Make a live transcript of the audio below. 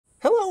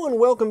Hello and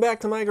welcome back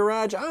to my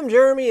garage. I'm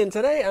Jeremy and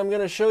today I'm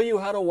going to show you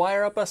how to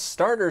wire up a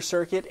starter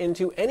circuit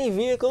into any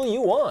vehicle you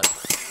want.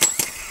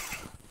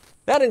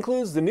 That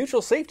includes the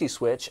neutral safety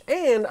switch,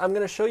 and I'm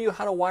going to show you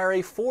how to wire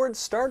a Ford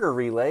starter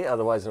relay,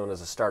 otherwise known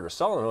as a starter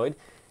solenoid,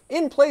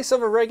 in place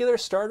of a regular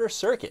starter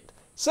circuit.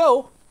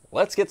 So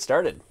let's get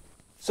started.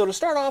 So to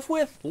start off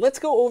with, let's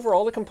go over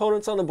all the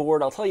components on the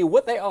board. I'll tell you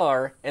what they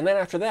are, and then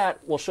after that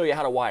we'll show you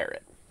how to wire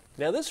it.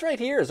 Now this right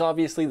here is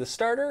obviously the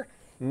starter.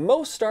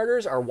 Most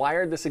starters are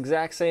wired this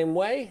exact same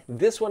way.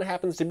 This one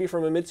happens to be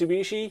from a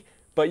Mitsubishi,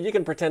 but you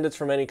can pretend it's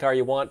from any car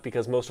you want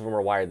because most of them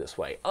are wired this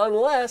way.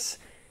 Unless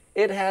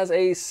it has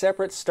a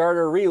separate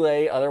starter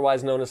relay,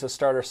 otherwise known as a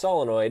starter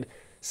solenoid.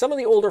 Some of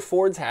the older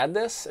Fords had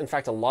this. In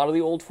fact, a lot of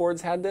the old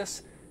Fords had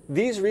this.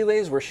 These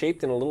relays were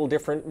shaped in a little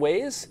different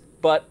ways,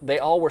 but they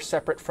all were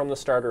separate from the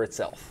starter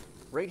itself.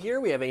 Right here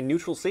we have a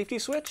neutral safety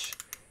switch.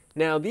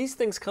 Now these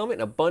things come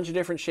in a bunch of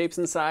different shapes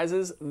and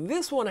sizes.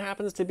 This one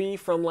happens to be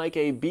from like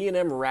a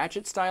B&M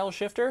ratchet style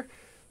shifter,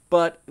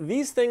 but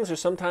these things are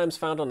sometimes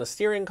found on the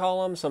steering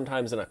column,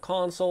 sometimes in a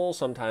console,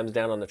 sometimes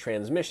down on the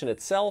transmission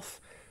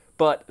itself.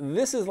 But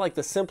this is like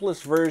the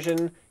simplest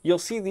version. You'll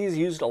see these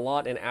used a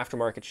lot in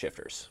aftermarket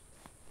shifters.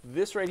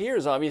 This right here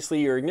is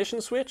obviously your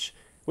ignition switch.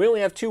 We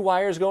only have 2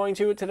 wires going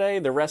to it today.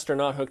 The rest are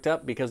not hooked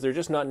up because they're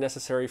just not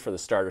necessary for the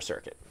starter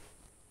circuit.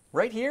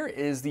 Right here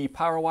is the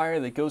power wire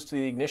that goes to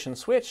the ignition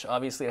switch.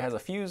 Obviously it has a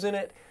fuse in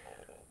it.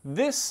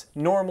 This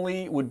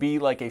normally would be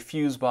like a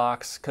fuse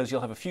box because you'll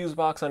have a fuse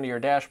box under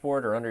your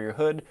dashboard or under your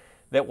hood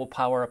that will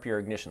power up your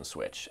ignition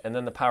switch. And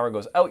then the power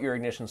goes out your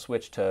ignition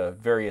switch to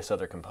various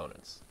other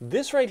components.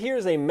 This right here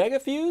is a mega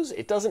fuse.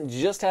 It doesn't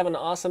just have an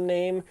awesome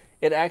name.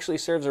 It actually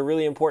serves a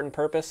really important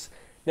purpose.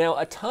 Now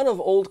a ton of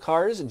old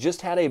cars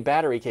just had a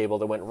battery cable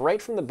that went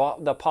right from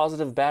the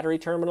positive battery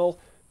terminal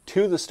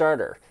to the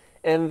starter.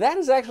 And that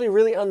is actually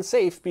really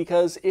unsafe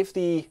because if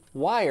the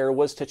wire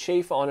was to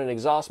chafe on an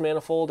exhaust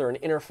manifold or an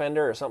inner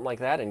fender or something like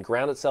that and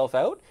ground itself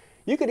out,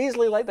 you could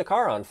easily light the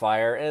car on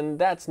fire, and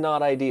that's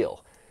not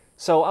ideal.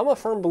 So I'm a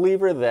firm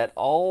believer that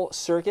all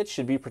circuits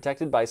should be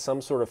protected by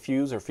some sort of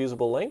fuse or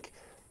fusible link,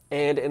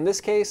 and in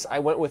this case I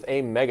went with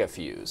a mega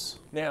fuse.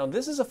 Now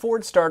this is a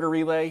Ford starter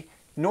relay.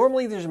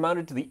 Normally these are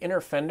mounted to the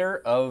inner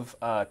fender of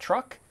a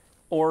truck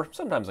or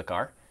sometimes a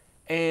car.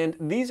 And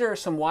these are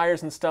some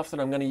wires and stuff that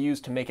I'm going to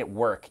use to make it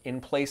work in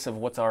place of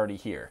what's already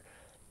here.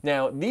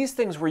 Now, these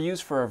things were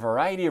used for a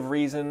variety of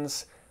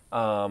reasons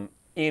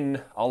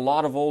in a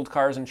lot of old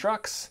cars and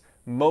trucks,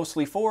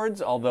 mostly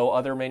Fords, although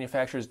other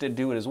manufacturers did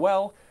do it as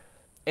well.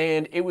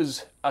 And it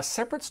was a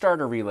separate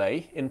starter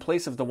relay in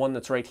place of the one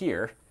that's right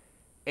here.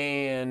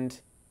 And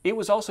it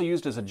was also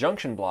used as a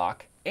junction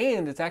block.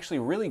 And it's actually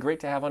really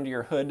great to have under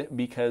your hood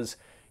because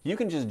you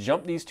can just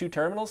jump these 2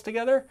 terminals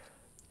together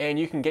and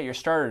you can get your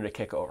starter to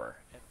kick over.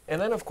 And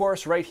then of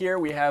course right here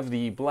we have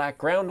the black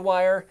ground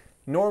wire.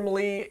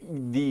 Normally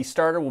the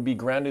starter will be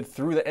grounded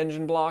through the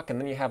engine block, and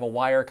then you have a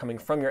wire coming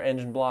from your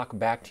engine block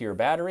back to your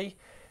battery.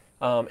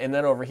 And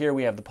then over here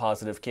we have the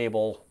positive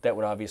cable that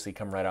would obviously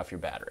come right off your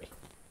battery.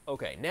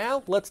 Okay,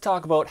 now let's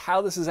talk about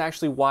how this is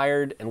actually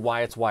wired and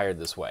why it's wired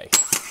this way.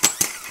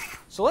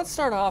 So let's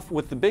start off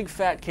with the big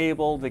fat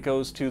cable that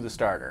goes to the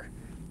starter.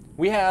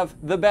 We have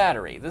the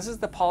battery. This is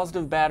the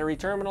positive battery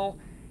terminal.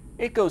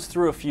 It goes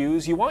through a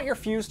fuse. You want your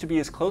fuse to be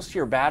as close to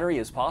your battery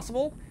as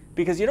possible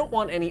because you don't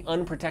want any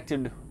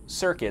unprotected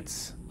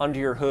circuits under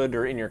your hood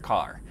or in your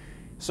car.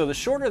 So the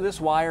shorter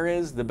this wire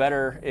is, the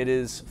better it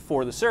is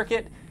for the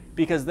circuit,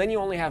 because then you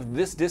only have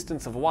this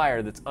distance of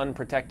wire that's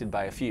unprotected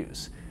by a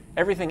fuse.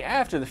 Everything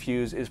after the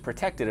fuse is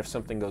protected if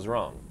something goes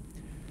wrong.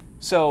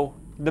 So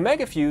the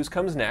mega fuse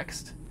comes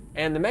next,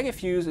 and the mega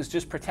fuse is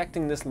just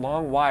protecting this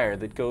long wire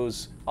that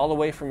goes all the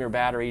way from your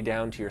battery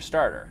down to your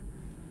starter.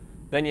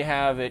 Then you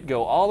have it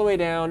go all the way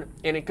down,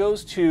 and it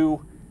goes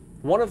to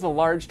one of the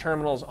large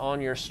terminals on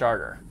your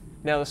starter.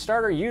 Now the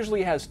starter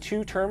usually has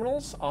 2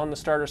 terminals on the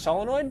starter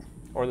solenoid,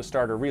 or the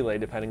starter relay,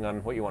 depending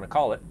on what you want to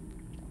call it.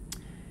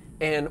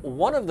 And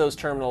one of those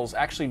terminals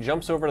actually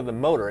jumps over to the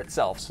motor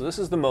itself. So this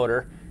is the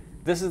motor,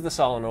 this is the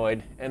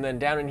solenoid, and then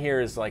down in here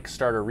is like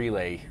starter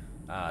relay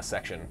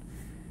section.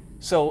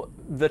 So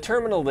the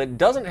terminal that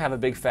doesn't have a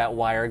big fat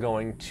wire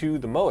going to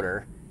the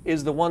motor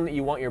is the one that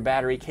you want your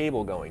battery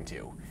cable going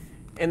to.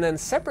 And then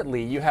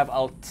separately you have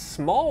a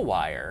small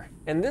wire,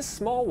 and this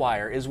small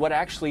wire is what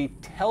actually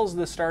tells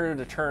the starter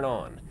to turn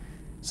on.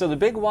 So the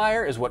big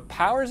wire is what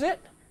powers it,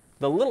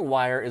 the little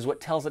wire is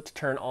what tells it to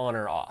turn on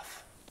or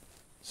off.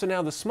 So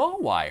now the small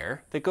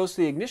wire that goes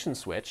to the ignition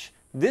switch,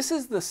 this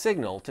is the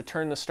signal to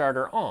turn the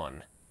starter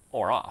on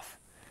or off.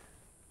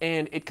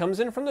 And it comes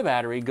in from the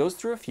battery, goes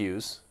through a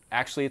fuse.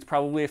 Actually it's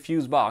probably a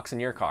fuse box in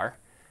your car.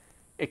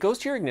 It goes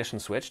to your ignition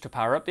switch to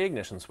power up the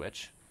ignition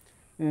switch.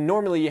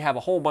 Normally you have a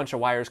whole bunch of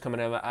wires coming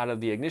out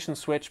of the ignition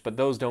switch, but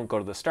those don't go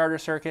to the starter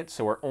circuit,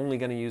 so we're only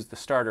going to use the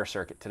starter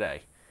circuit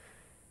today.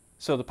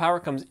 So the power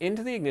comes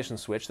into the ignition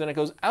switch, then it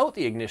goes out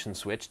the ignition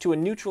switch to a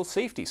neutral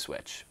safety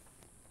switch.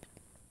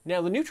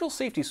 Now the neutral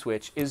safety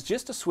switch is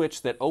just a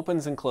switch that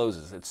opens and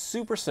closes. It's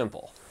super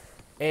simple.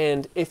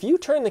 And if you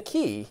turn the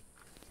key,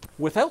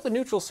 Without the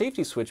neutral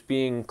safety switch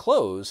being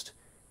closed,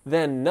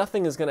 then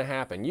nothing is going to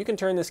happen. You can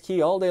turn this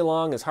key all day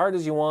long as hard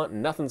as you want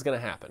and nothing's going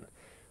to happen.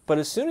 But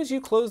as soon as you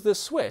close this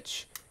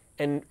switch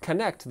and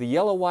connect the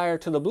yellow wire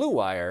to the blue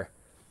wire,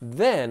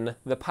 then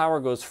the power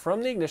goes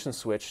from the ignition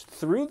switch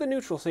through the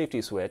neutral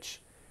safety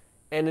switch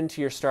and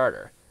into your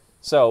starter.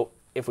 So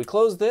if we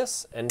close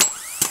this and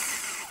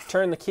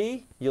turn the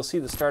key, you'll see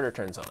the starter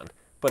turns on.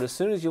 But as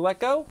soon as you let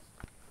go,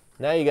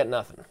 now you got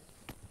nothing.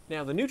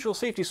 Now the neutral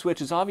safety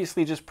switch is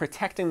obviously just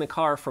protecting the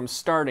car from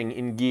starting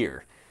in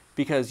gear,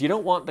 because you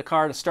don't want the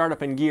car to start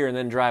up in gear and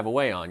then drive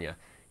away on you.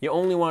 You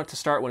only want it to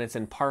start when it's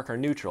in park or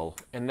neutral,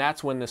 and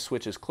that's when this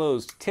switch is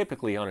closed,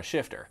 typically on a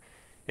shifter.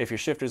 If your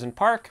shifter's in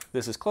park,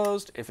 this is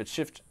closed. If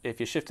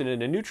you shift it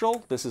into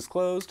neutral, this is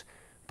closed.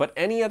 But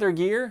any other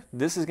gear,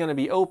 this is going to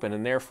be open,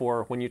 and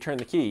therefore when you turn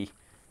the key,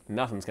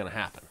 nothing's going to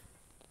happen.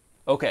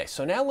 Okay,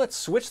 so now let's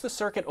switch the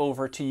circuit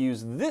over to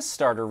use this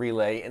starter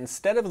relay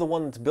instead of the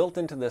one that's built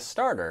into this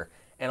starter,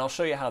 and I'll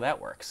show you how that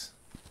works.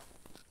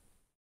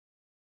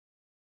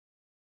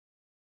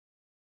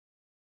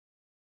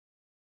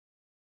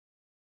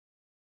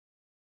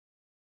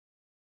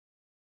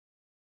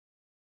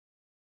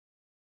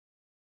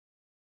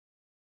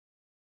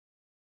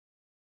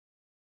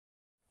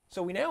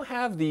 So we now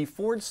have the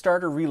Ford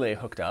starter relay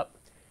hooked up,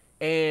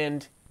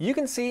 and you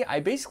can see I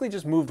basically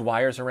just moved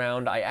wires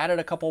around. I added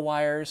a couple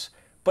wires,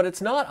 but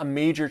it's not a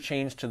major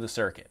change to the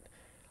circuit.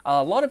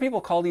 A lot of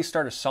people call these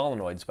starter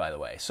solenoids, by the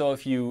way. So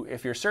if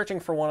you're searching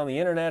for one on the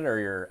internet or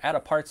you're at a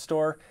parts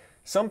store,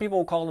 some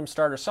people call them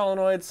starter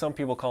solenoids, some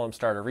people call them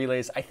starter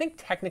relays. I think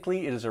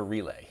technically it is a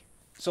relay.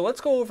 So let's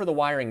go over the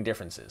wiring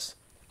differences.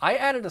 I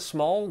added a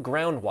small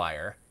ground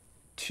wire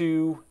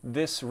to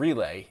this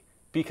relay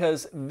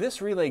because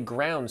this relay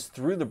grounds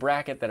through the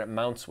bracket that it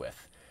mounts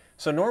with.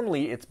 So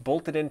normally it's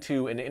bolted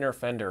into an inner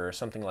fender or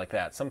something like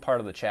that, some part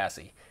of the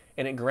chassis,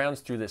 and it grounds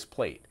through this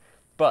plate.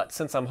 But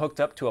since I'm hooked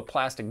up to a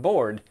plastic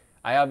board,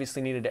 I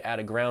obviously needed to add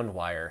a ground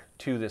wire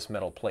to this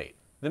metal plate.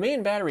 The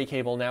main battery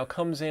cable now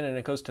comes in and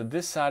it goes to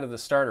this side of the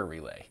starter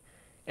relay.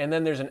 And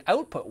then there's an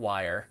output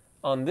wire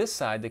on this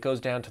side that goes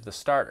down to the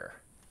starter.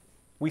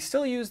 We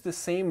still use the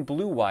same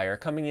blue wire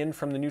coming in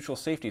from the neutral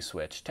safety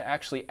switch to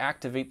actually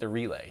activate the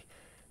relay.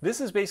 This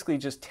is basically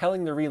just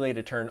telling the relay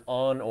to turn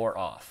on or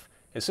off.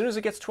 As soon as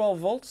it gets 12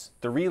 volts,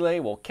 the relay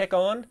will kick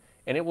on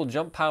and it will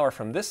jump power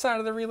from this side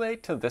of the relay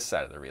to this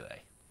side of the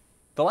relay.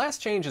 The last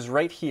change is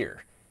right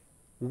here.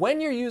 When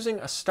you're using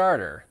a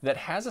starter that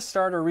has a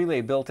starter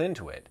relay built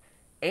into it,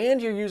 and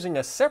you're using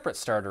a separate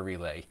starter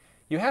relay,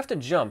 you have to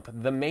jump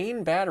the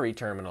main battery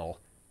terminal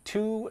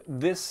to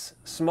this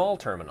small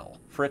terminal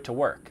for it to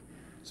work.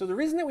 So the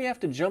reason that we have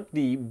to jump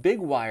the big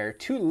wire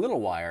to the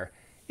little wire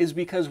is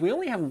because we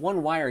only have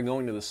one wire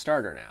going to the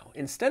starter now.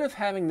 Instead of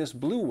having this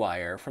blue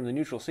wire from the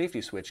neutral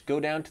safety switch go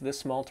down to this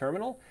small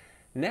terminal,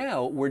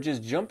 now we're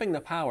just jumping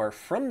the power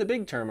from the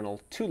big terminal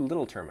to the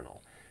little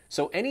terminal.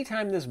 So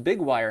anytime this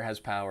big wire has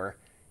power,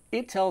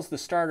 it tells the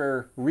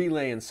starter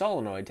relay and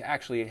solenoid to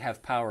actually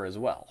have power as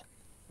well.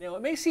 Now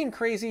it may seem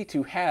crazy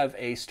to have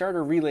a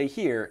starter relay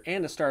here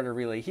and a starter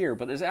relay here,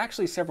 but there's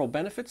actually several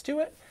benefits to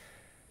it.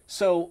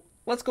 So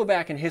let's go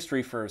back in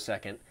history for a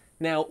second.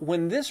 Now,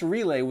 when this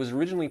relay was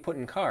originally put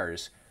in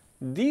cars,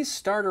 these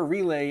starter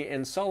relay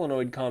and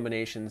solenoid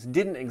combinations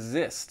didn't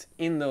exist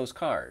in those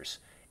cars.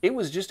 It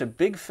was just a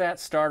big fat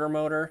starter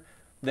motor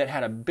that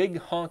had a big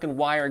honking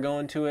wire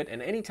going to it, and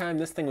anytime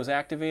this thing was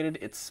activated,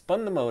 it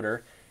spun the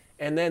motor,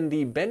 and then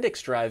the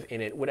Bendix drive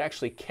in it would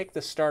actually kick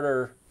the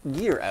starter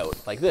gear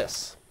out like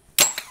this.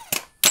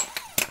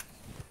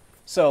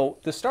 So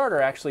the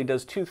starter actually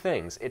does two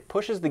things. It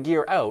pushes the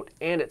gear out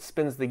and it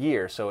spins the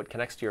gear so it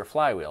connects to your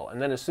flywheel.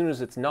 And then as soon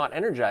as it's not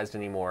energized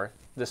anymore,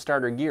 the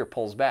starter gear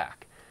pulls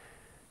back.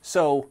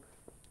 So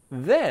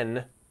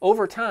then,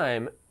 over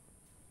time,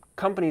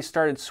 companies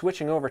started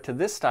switching over to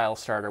this style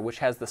starter, which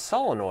has the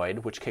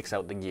solenoid, which kicks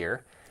out the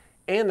gear,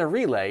 and the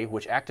relay,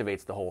 which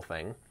activates the whole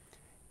thing.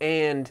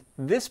 And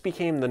this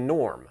became the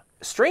norm.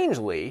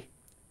 Strangely,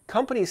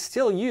 companies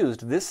still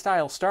used this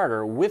style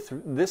starter with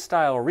this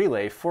style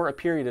relay for a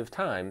period of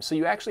time, so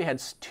you actually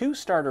had two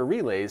starter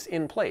relays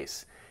in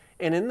place.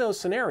 And in those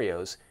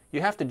scenarios,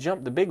 you have to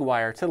jump the big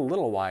wire to the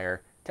little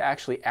wire to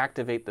actually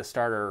activate the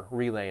starter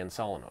relay and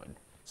solenoid.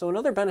 So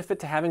another benefit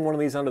to having one of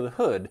these under the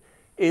hood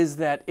is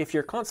that if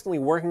you're constantly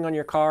working on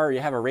your car, or you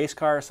have a race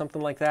car or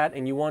something like that,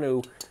 and you want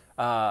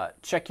to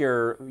check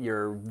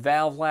your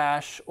valve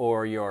lash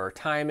or your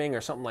timing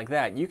or something like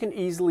that, you can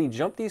easily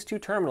jump these two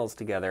terminals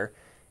together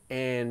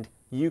and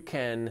you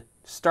can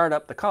start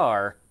up the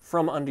car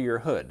from under your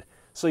hood.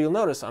 So you'll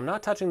notice I'm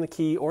not touching the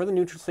key or the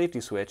neutral safety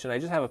switch, and I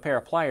just have a pair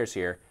of pliers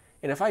here.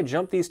 And if I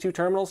jump these two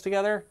terminals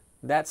together,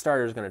 that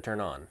starter is going to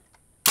turn on,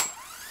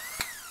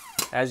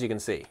 as you can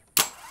see.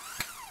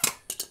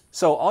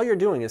 So all you're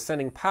doing is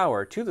sending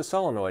power to the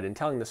solenoid and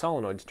telling the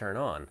solenoid to turn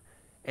on.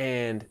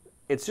 And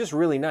it's just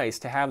really nice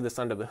to have this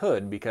under the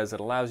hood because it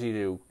allows you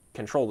to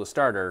control the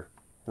starter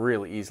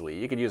really easily.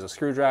 You could use a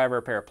screwdriver,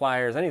 a pair of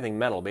pliers, anything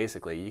metal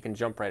basically. You can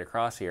jump right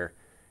across here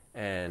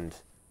and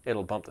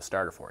it'll bump the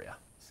starter for you.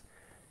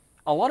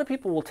 A lot of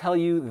people will tell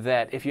you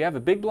that if you have a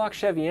big block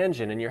Chevy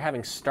engine and you're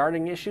having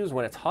starting issues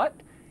when it's hot,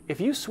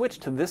 if you switch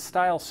to this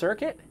style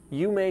circuit,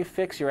 you may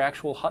fix your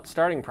actual hot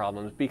starting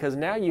problems because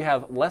now you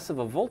have less of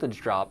a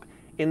voltage drop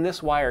in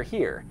this wire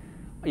here.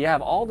 You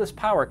have all this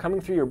power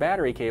coming through your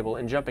battery cable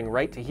and jumping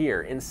right to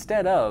here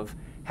instead of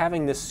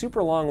having this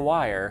super long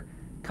wire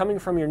coming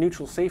from your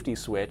neutral safety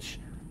switch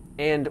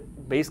and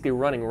basically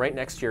running right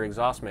next to your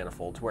exhaust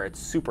manifold to where it's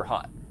super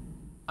hot.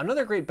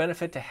 Another great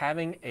benefit to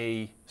having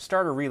a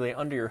starter relay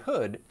under your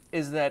hood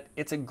is that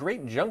it's a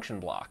great junction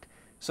block.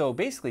 So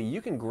basically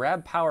you can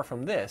grab power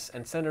from this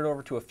and send it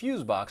over to a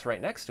fuse box right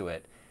next to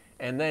it,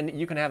 and then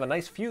you can have a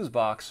nice fuse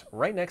box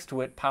right next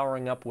to it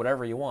powering up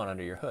whatever you want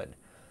under your hood.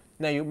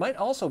 Now you might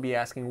also be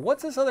asking,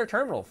 what's this other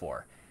terminal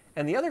for?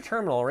 And the other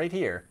terminal right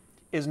here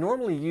is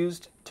normally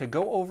used to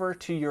go over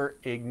to your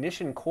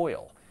ignition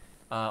coil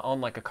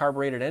on like a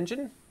carbureted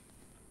engine.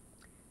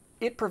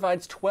 It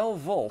provides 12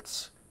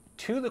 volts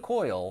to the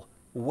coil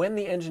when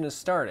the engine is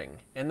starting,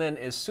 and then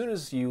as soon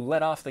as you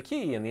let off the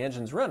key and the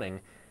engine's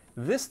running,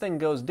 this thing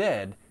goes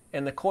dead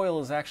and the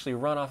coil is actually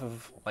run off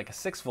of like a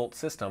 6-volt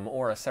system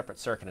or a separate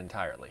circuit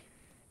entirely.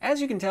 As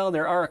you can tell,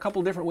 there are a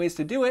couple different ways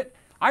to do it.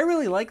 I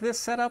really like this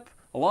setup,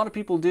 a lot of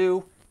people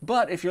do,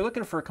 but if you're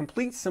looking for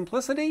complete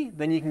simplicity,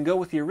 then you can go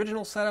with the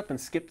original setup and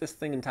skip this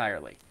thing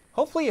entirely.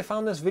 Hopefully you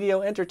found this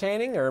video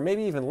entertaining or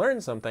maybe even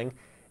learned something,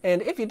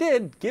 and if you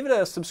did, give it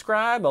a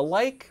subscribe, a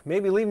like,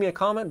 maybe leave me a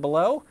comment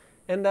below.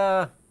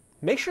 And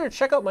make sure to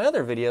check out my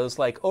other videos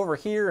like over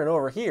here and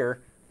over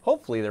here.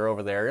 Hopefully they're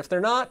over there. If they're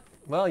not,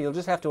 well, you'll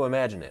just have to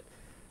imagine it.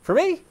 For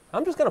me,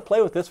 I'm just going to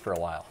play with this for a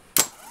while.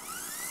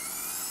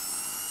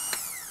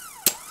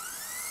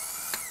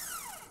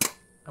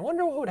 I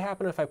wonder what would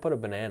happen if I put a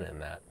banana in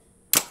that.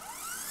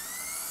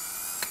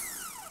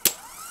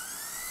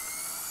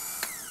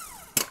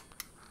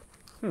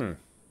 I'm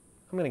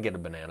going to get a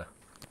banana.